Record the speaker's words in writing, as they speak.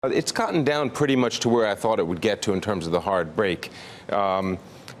It's gotten down pretty much to where I thought it would get to in terms of the hard break.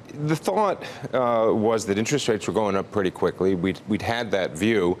 The thought was that interest rates were going up pretty quickly. We'd had that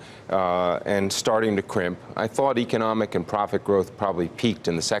view and starting to crimp. I thought economic and profit growth probably peaked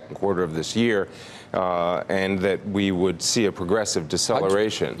in the second quarter of this year and that we would see a progressive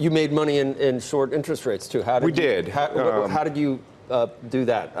deceleration. You made money in short interest rates, too. How did how did you do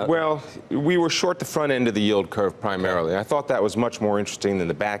that? Well, we were short the front end of the yield curve primarily. I thought that was much more interesting than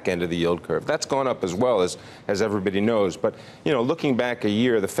the back end of the yield curve. That's gone up as well, as everybody knows. But, you know, looking back a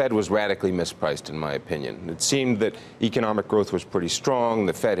year, the Fed was radically mispriced, in my opinion. It seemed that economic growth was pretty strong.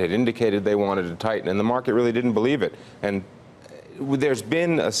 The Fed had indicated they wanted to tighten, and the market really didn't believe it. And there's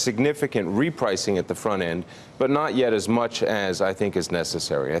been a significant repricing at the front end, but not yet as much as I think is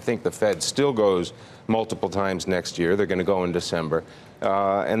necessary. I think the Fed still goes multiple times next year. They're going to go in December.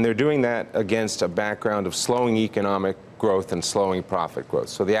 And they're doing that against a background of slowing economic growth and slowing profit growth.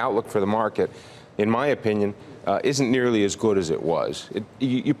 So the outlook for the market, in my opinion, isn't nearly as good as it was.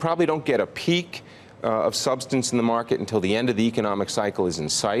 You probably don't get a peak of substance in the market until the end of the economic cycle is in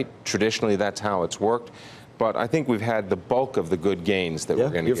sight. Traditionally, that's how it's worked. But I think we've had the bulk of the good gains that we're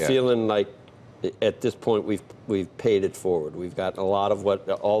going to get. You're feeling like at this point we've paid it forward. We've got a lot of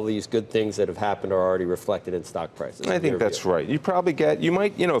all these good things that have happened are already reflected in stock prices. I think that's right. You probably get,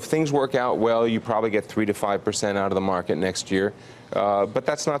 if things work out well, you probably get 3 to 5% out of the market next year. But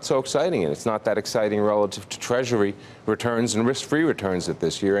that's not so exciting, and it's not that exciting relative to Treasury returns and risk-free returns at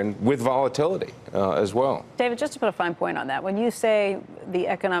this year, and with volatility as well. David, just to put a fine point on that, when you say the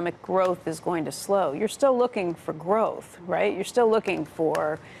economic growth is going to slow, you're still looking for growth, right? You're still looking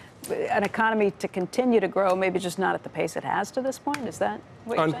for an economy to continue to grow, maybe just not at the pace it has to this point? Is that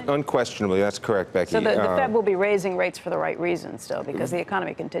what you're saying? Unquestionably, that's correct, Becky. So the Fed will be raising rates for the right reasons still, because the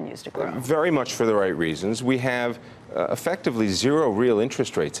economy continues to grow. Very much for the right reasons. We have effectively zero real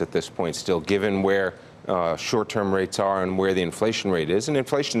interest rates at this point still, given where short-term rates are and where the inflation rate is. And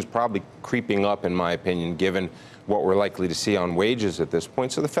inflation is probably creeping up, in my opinion, given what we're likely to see on wages at this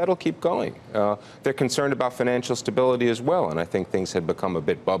point. So the Fed will keep going. They're concerned about financial stability as well, and I think things had become a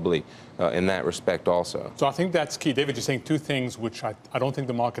bit bubbly in that respect also. So I think that's key. David, you're saying two things which I don't think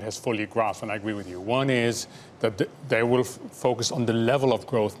the market has fully grasped, and I agree with you. One is that they will focus on the level of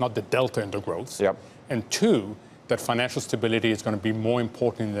growth, not the delta in the growth. Yep. And two, that financial stability is going to be more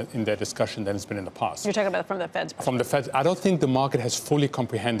important in their discussion than it's been in the past. You're talking about from the Fed's perspective. From the Fed, I don't think the market has fully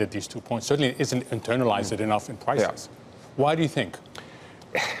comprehended these 2 points. Certainly it isn't internalized it enough in prices. Yeah. Why do you think?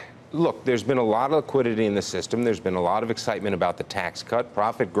 Look, there's been a lot of liquidity in the system. There's been a lot of excitement about the tax cut.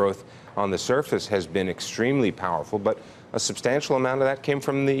 Profit growth on the surface has been extremely powerful, but a substantial amount of that came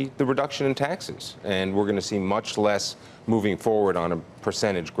from the reduction in taxes. And we're going to see much less moving forward on a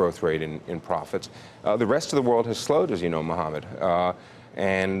percentage growth rate in profits. The rest of the world has slowed, as you know, Mohammed.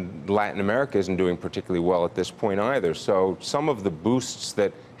 And Latin America isn't doing particularly well at this point either. So some of the boosts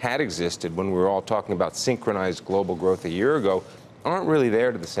that had existed when we were all talking about synchronized global growth a year ago aren't really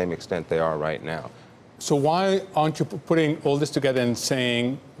there to the same extent they are right now. So why aren't you putting all this together and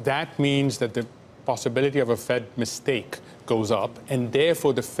saying that means that the possibility of a Fed mistake goes up, and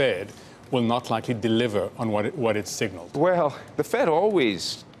therefore the Fed will not likely deliver on what it signaled? Well, the Fed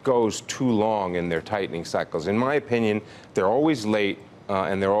always goes too long in their tightening cycles. In my opinion, they're always late,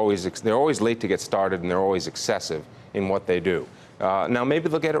 and they're always late to get started, and they're always excessive in what they do. Now, maybe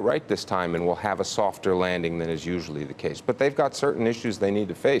they'll get it right this time, and we'll have a softer landing than is usually the case. But they've got certain issues they need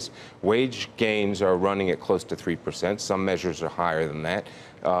to face. Wage gains are running at close to 3%. Some measures are higher than that.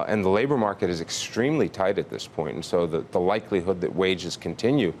 And the labor market is extremely tight at this point. And so the likelihood that wages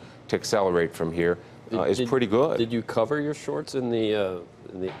continue to accelerate from here is pretty good. Did you cover your shorts in the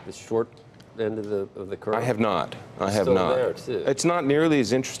short end of the curve? I have not. I have still not. There too. It's not nearly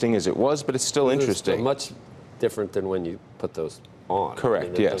as interesting as it was, but it's still interesting. It's much different than when you put those on. Correct. I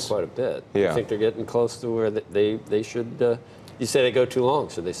mean, yes. Quite a bit. Yeah. You think they're getting close to where they should? You say they go too long.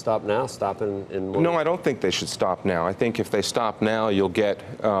 Should they stop now? Stop in more? No, I don't think they should stop now. I think if they stop now, you'll get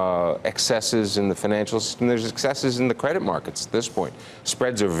excesses in the financial system. There's excesses in the credit markets at this point.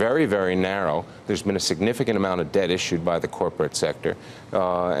 Spreads are very, very narrow. There's been a significant amount of debt issued by the corporate sector.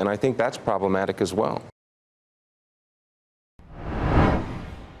 And I think that's problematic as well.